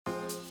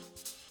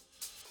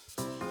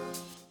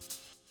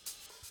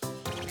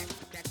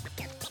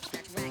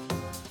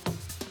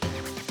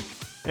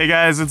Hey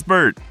guys, it's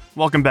Bert.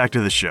 Welcome back to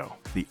the show,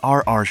 the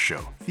RR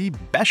Show, the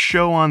best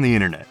show on the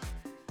internet.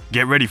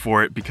 Get ready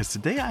for it because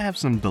today I have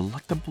some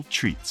delectable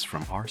treats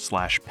from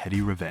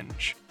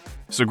r/PettyRevenge.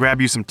 So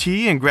grab you some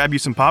tea and grab you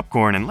some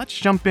popcorn and let's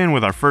jump in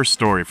with our first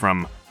story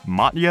from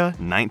Matya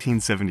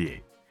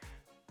 1978.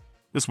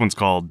 This one's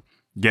called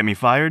Get Me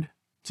Fired?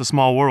 It's a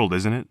small world,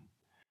 isn't it?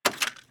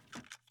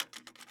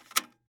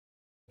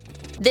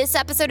 This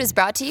episode is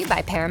brought to you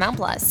by Paramount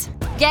Plus.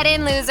 Get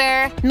in,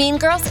 loser! Mean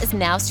Girls is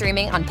now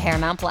streaming on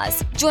Paramount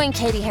Plus. Join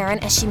Katie Heron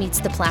as she meets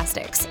the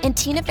plastics in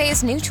Tina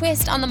Fey's new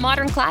twist on the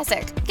modern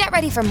classic. Get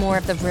ready for more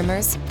of the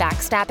rumors,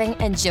 backstabbing,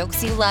 and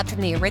jokes you loved from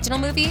the original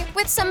movie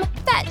with some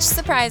fetch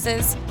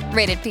surprises.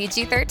 Rated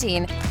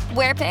PG-13.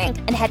 Wear pink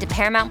and head to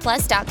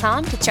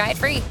ParamountPlus.com to try it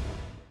free.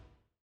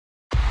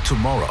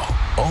 Tomorrow,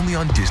 only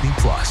on Disney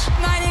Plus.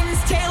 My name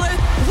is Taylor.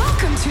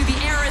 Welcome to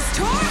the Eras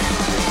Tour.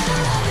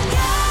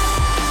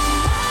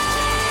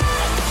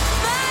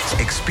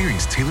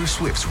 Experience Taylor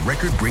Swift's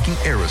record-breaking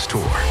Eras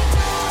Tour.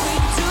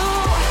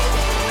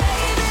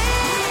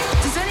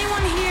 Does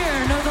anyone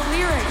here know the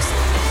lyrics?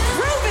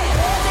 Prove it!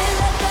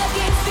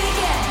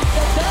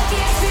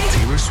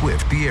 Taylor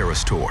Swift, the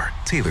Eras Tour,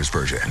 Taylor's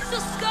version.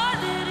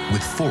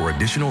 With 4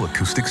 additional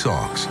acoustic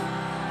songs.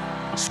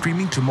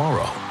 Streaming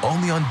tomorrow,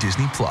 only on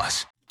Disney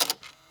Plus.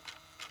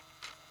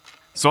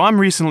 So I'm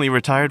recently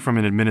retired from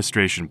an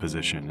administration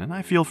position, and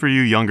I feel for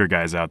you younger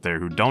guys out there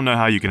who don't know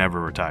how you can ever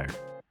retire.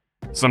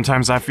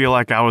 Sometimes I feel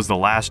like I was the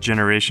last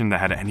generation that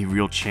had any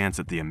real chance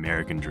at the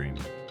American dream.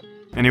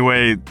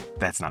 Anyway,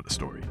 that's not the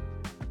story.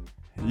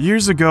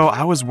 Years ago,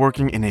 I was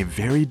working in a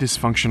very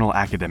dysfunctional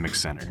academic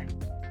center.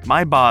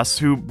 My boss,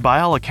 who by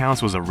all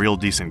accounts was a real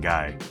decent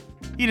guy,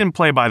 he didn't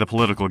play by the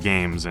political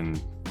games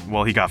and,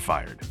 well, he got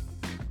fired.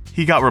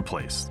 He got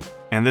replaced,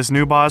 and this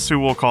new boss, who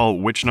we'll call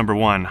Witch Number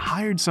 1,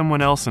 hired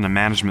someone else in a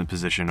management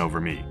position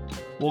over me.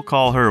 We'll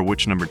call her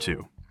Witch Number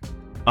 2.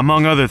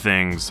 Among other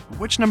things,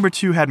 Witch Number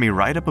 2 had me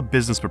write up a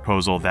business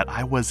proposal that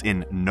I was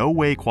in no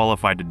way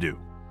qualified to do.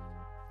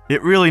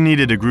 It really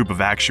needed a group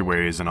of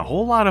actuaries and a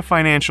whole lot of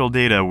financial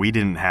data we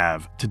didn't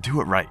have to do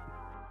it right.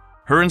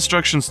 Her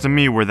instructions to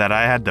me were that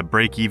I had to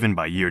break even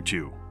by year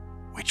 2,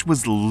 which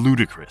was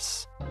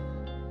ludicrous.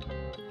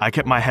 I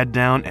kept my head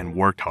down and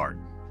worked hard.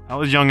 I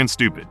was young and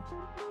stupid,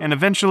 and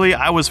eventually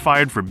I was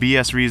fired for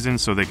BS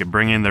reasons so they could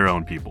bring in their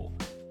own people.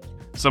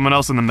 Someone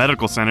else in the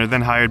medical center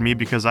then hired me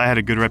because I had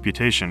a good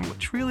reputation,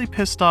 which really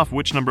pissed off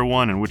Witch Number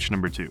 1 and Witch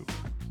Number 2.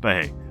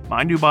 But hey,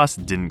 my new boss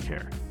didn't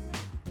care.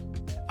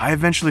 I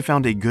eventually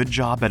found a good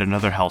job at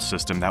another health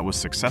system that was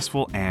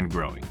successful and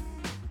growing.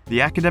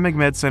 The academic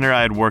med center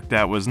I had worked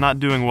at was not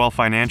doing well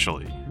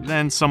financially.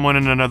 Then someone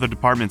in another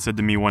department said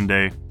to me one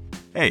day,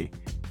 "Hey,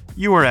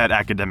 you were at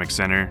academic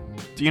center.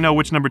 Do you know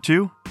Witch Number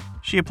 2?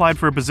 She applied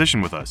for a position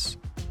with us."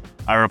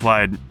 I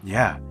replied,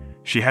 "Yeah,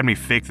 she had me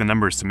fake the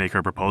numbers to make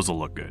her proposal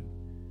look good."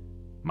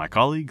 My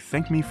colleague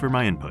thanked me for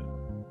my input.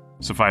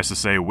 Suffice to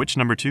say, Witch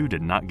Number 2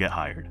 did not get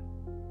hired.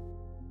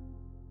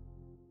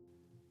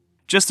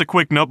 Just a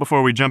quick note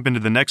before we jump into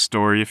the next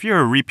story, if you're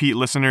a repeat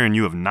listener and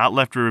you have not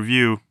left a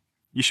review,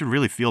 you should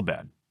really feel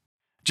bad.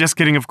 Just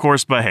kidding, of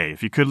course, but hey,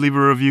 if you could leave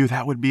a review,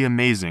 that would be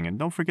amazing, and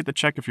don't forget to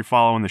check if you're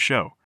following the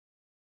show.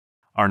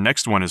 Our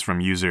next one is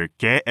from user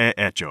Que He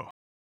Hecho.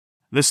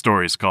 This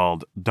story is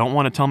called, "Don't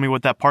Want to Tell Me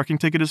What That Parking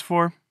Ticket Is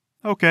For?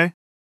 Okay,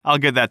 I'll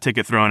get that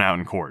ticket thrown out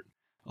in court,"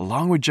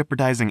 along with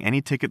jeopardizing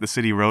any ticket the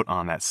city wrote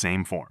on that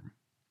same form.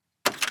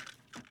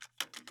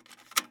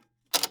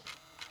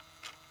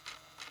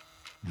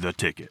 The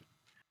ticket.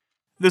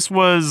 This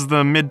was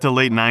the mid to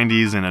late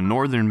 90s in a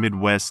northern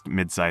Midwest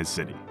mid-sized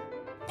city.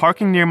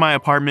 Parking near my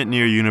apartment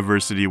near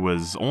university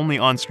was only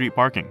on-street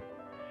parking.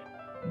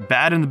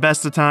 Bad in the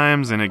best of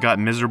times, and it got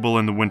miserable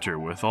in the winter,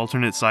 with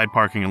alternate side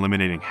parking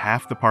eliminating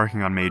half the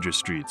parking on major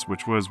streets,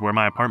 which was where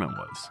my apartment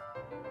was.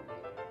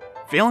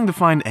 Failing to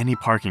find any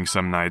parking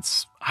some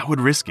nights, I would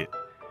risk it.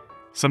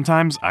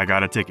 Sometimes I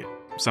got a ticket,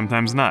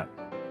 sometimes not,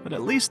 but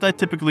at least I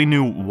typically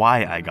knew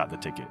why I got the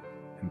ticket,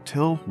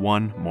 until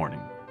one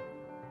morning.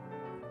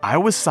 I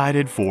was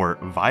cited for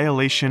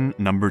violation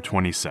number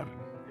 27.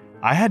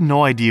 I had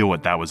no idea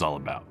what that was all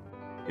about.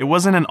 It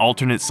wasn't an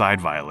alternate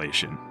side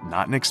violation,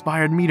 not an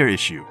expired meter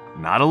issue,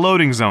 not a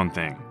loading zone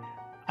thing.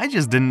 I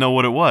just didn't know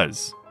what it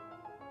was.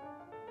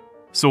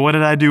 So what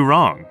did I do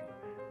wrong?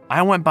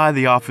 I went by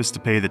the office to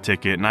pay the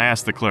ticket and I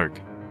asked the clerk,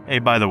 "Hey,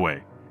 by the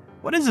way,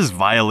 what is this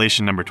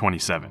violation number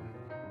 27?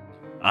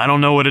 I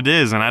don't know what it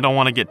is and I don't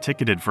want to get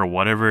ticketed for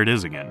whatever it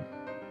is again."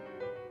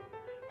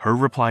 Her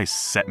reply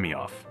set me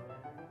off.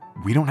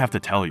 "We don't have to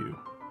tell you."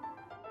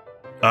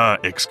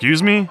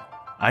 Excuse me?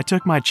 I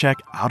took my check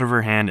out of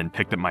her hand and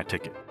picked up my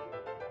ticket.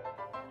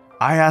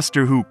 I asked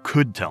her who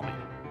could tell me.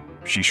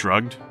 She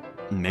shrugged.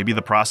 "Maybe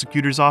the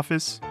prosecutor's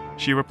office,"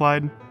 she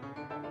replied.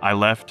 I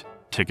left,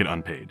 ticket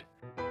unpaid.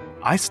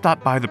 I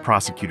stopped by the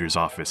prosecutor's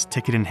office,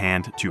 ticket in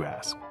hand, to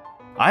ask.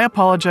 I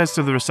apologized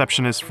to the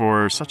receptionist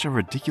for such a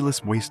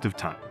ridiculous waste of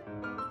time.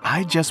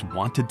 I just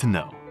wanted to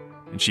know,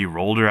 and she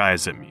rolled her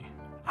eyes at me.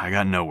 I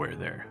got nowhere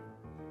there.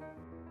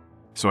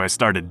 So I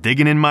started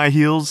digging in my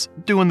heels,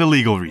 doing the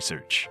legal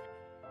research.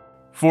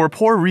 For a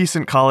poor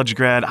recent college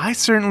grad, I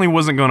certainly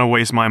wasn't going to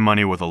waste my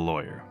money with a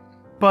lawyer.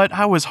 But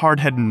I was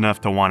hard-headed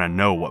enough to want to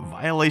know what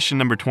violation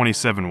number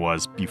 27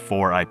 was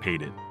before I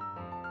paid it.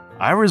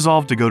 I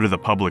resolved to go to the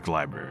public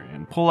library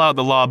and pull out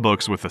the law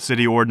books with the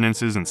city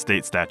ordinances and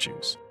state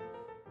statutes.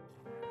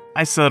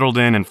 I settled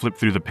in and flipped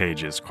through the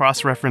pages,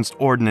 cross-referenced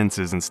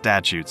ordinances and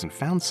statutes, and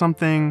found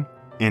something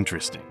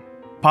interesting.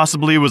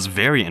 Possibly it was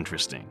very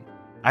interesting.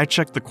 I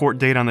checked the court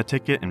date on the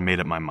ticket and made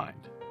up my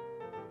mind.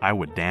 I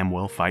would damn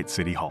well fight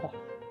City Hall.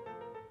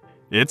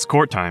 It's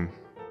court time.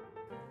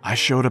 I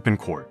showed up in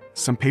court.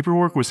 Some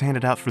paperwork was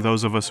handed out for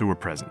those of us who were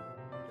present.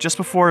 Just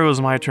before it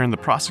was my turn, the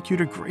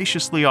prosecutor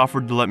graciously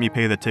offered to let me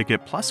pay the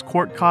ticket plus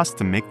court costs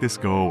to make this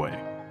go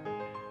away.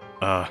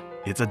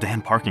 It's a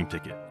damn parking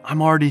ticket.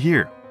 I'm already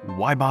here.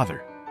 Why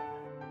bother?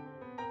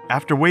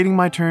 After waiting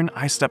my turn,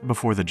 I stepped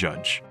before the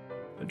judge.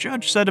 The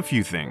judge said a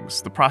few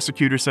things, the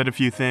prosecutor said a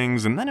few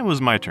things, and then it was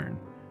my turn.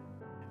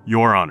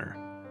 Your Honor,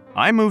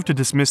 I move to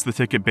dismiss the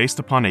ticket based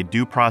upon a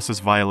due process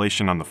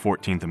violation on the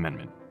 14th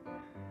Amendment.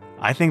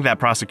 I think that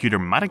prosecutor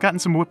might have gotten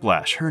some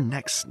whiplash. Her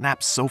neck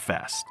snapped so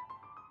fast.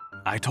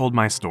 I told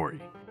my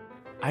story.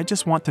 I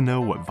just want to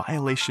know what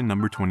violation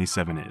number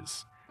 27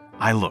 is.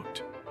 I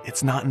looked.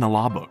 It's not in the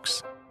law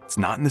books. It's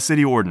not in the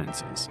city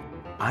ordinances.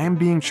 I am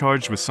being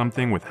charged with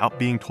something without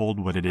being told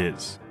what it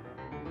is.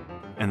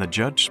 And the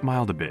judge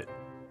smiled a bit,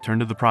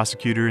 turned to the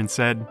prosecutor and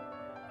said,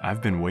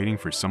 I've been waiting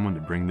for someone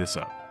to bring this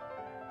up.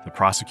 The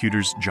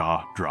prosecutor's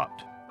jaw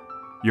dropped.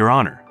 Your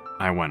Honor,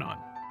 I went on.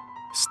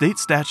 State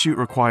statute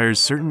requires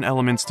certain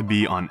elements to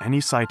be on any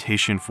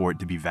citation for it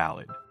to be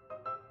valid.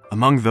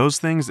 Among those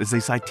things is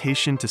a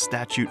citation to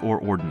statute or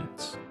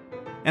ordinance.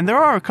 And there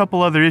are a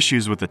couple other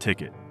issues with the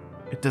ticket.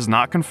 It does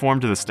not conform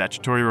to the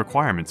statutory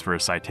requirements for a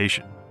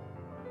citation.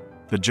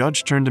 The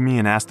judge turned to me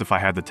and asked if I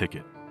had the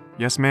ticket.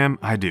 Yes, ma'am,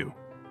 I do.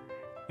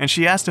 And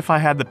she asked if I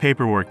had the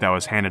paperwork that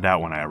was handed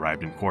out when I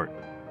arrived in court.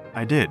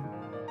 I did.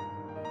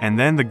 And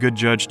then the good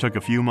judge took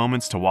a few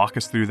moments to walk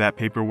us through that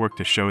paperwork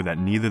to show that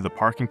neither the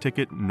parking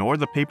ticket nor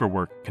the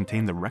paperwork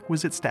contained the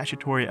requisite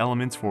statutory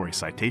elements for a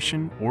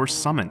citation or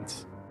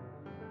summons.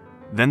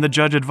 Then the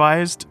judge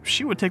advised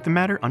she would take the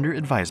matter under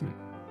advisement.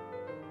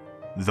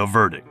 The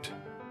verdict.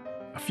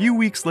 A few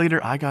weeks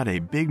later, I got a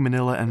big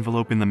manila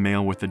envelope in the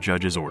mail with the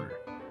judge's order.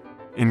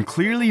 In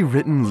clearly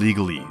written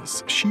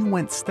legalese, she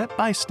went step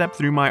by step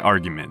through my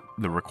argument,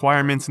 the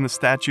requirements in the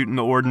statute and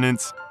the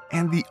ordinance,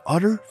 and the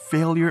utter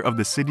failure of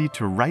the city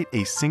to write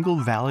a single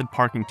valid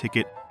parking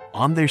ticket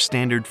on their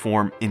standard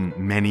form in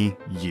many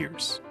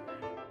years.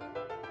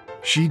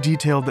 She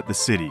detailed that the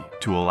city,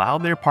 to allow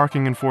their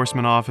parking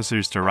enforcement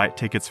officers to write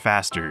tickets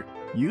faster,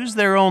 used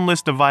their own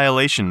list of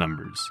violation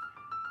numbers.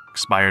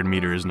 Expired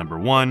meter is number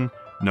 1,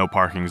 no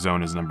parking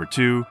zone is number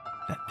 2,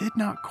 that did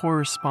not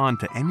correspond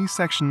to any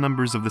section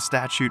numbers of the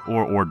statute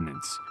or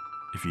ordinance.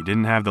 If you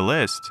didn't have the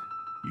list,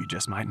 you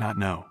just might not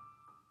know.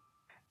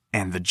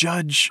 And the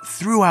judge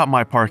threw out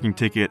my parking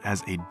ticket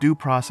as a due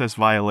process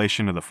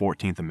violation of the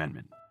 14th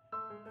Amendment.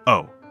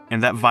 Oh,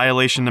 and that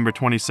violation number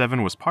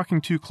 27 was parking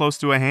too close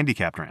to a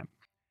handicapped ramp.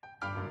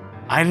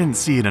 I didn't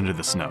see it under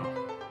the snow.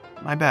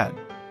 My bad.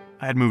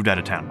 I had moved out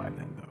of town by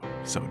then, though,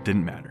 so it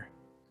didn't matter.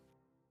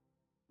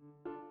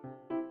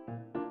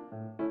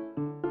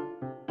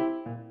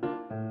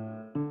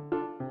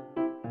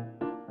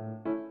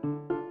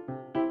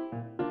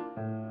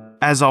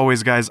 As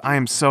always, guys, I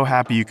am so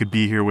happy you could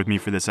be here with me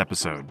for this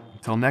episode.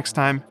 Until next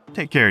time,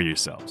 take care of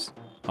yourselves.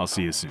 I'll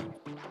see you soon.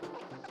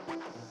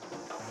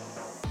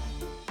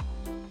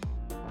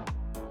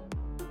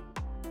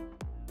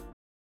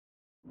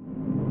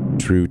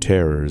 True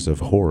terrors of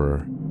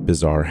horror,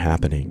 bizarre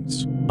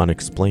happenings,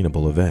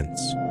 unexplainable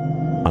events.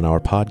 On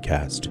our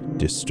podcast,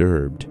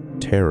 Disturbed,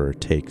 terror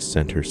takes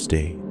center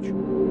stage.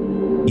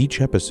 Each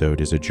episode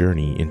is a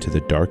journey into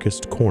the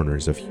darkest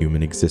corners of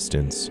human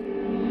existence,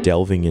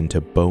 delving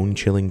into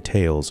bone-chilling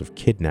tales of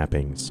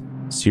kidnappings,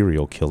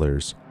 serial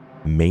killers,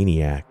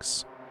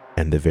 maniacs,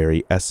 and the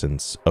very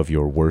essence of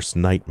your worst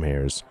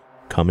nightmares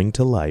coming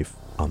to life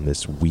on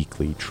this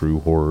weekly true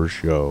horror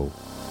show.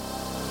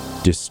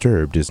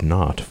 Disturbed is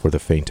not for the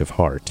faint of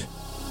heart.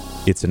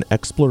 It's an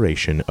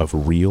exploration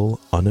of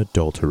real,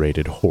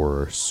 unadulterated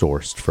horror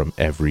sourced from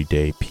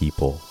everyday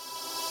people.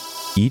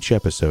 Each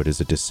episode is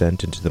a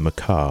descent into the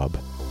macabre,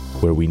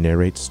 where we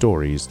narrate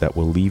stories that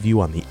will leave you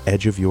on the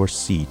edge of your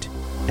seat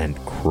and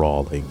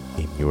crawling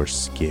in your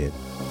skin.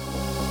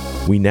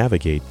 We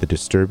navigate the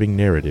disturbing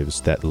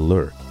narratives that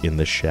lurk in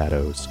the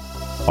shadows,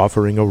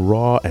 offering a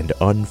raw and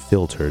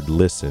unfiltered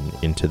listen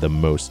into the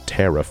most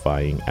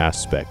terrifying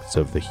aspects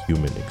of the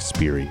human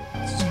experience.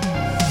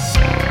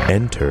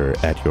 Enter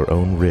at your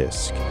own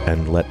risk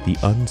and let the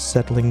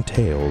unsettling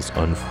tales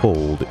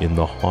unfold in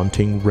the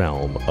haunting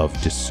realm of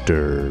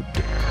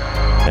Disturbed.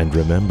 And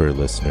remember,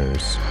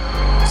 listeners,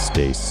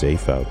 stay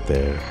safe out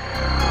there.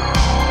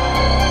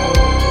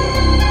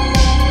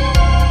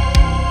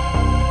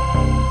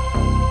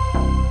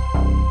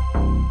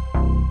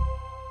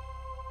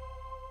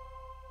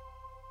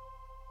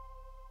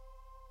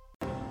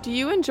 Do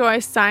you enjoy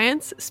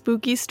science,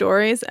 spooky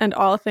stories, and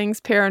all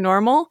things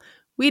paranormal?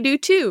 We do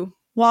too.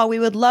 While we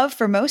would love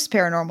for most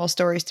paranormal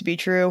stories to be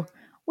true,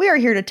 we are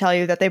here to tell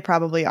you that they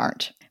probably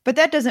aren't. But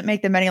that doesn't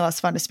make them any less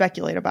fun to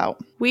speculate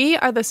about. We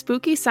are the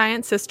Spooky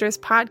Science Sisters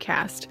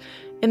podcast.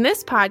 In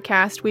this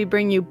podcast, we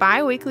bring you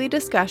bi-weekly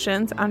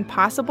discussions on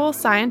possible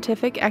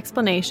scientific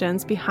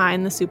explanations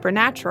behind the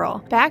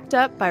supernatural. Backed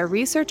up by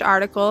research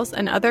articles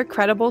and other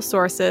credible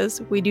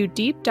sources, we do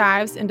deep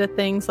dives into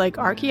things like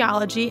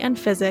archaeology and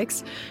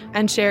physics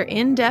and share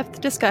in-depth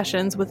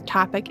discussions with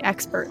topic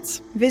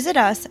experts. Visit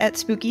us at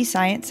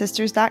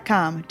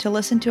SpookyScienceSisters.com to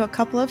listen to a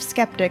couple of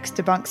skeptics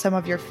debunk some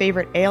of your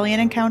favorite alien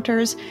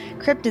encounters,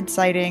 cryptid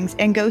sightings,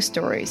 and ghost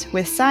stories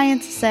with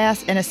science,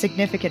 sass, and a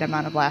significant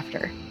amount of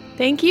laughter.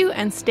 Thank you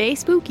and stay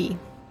spooky.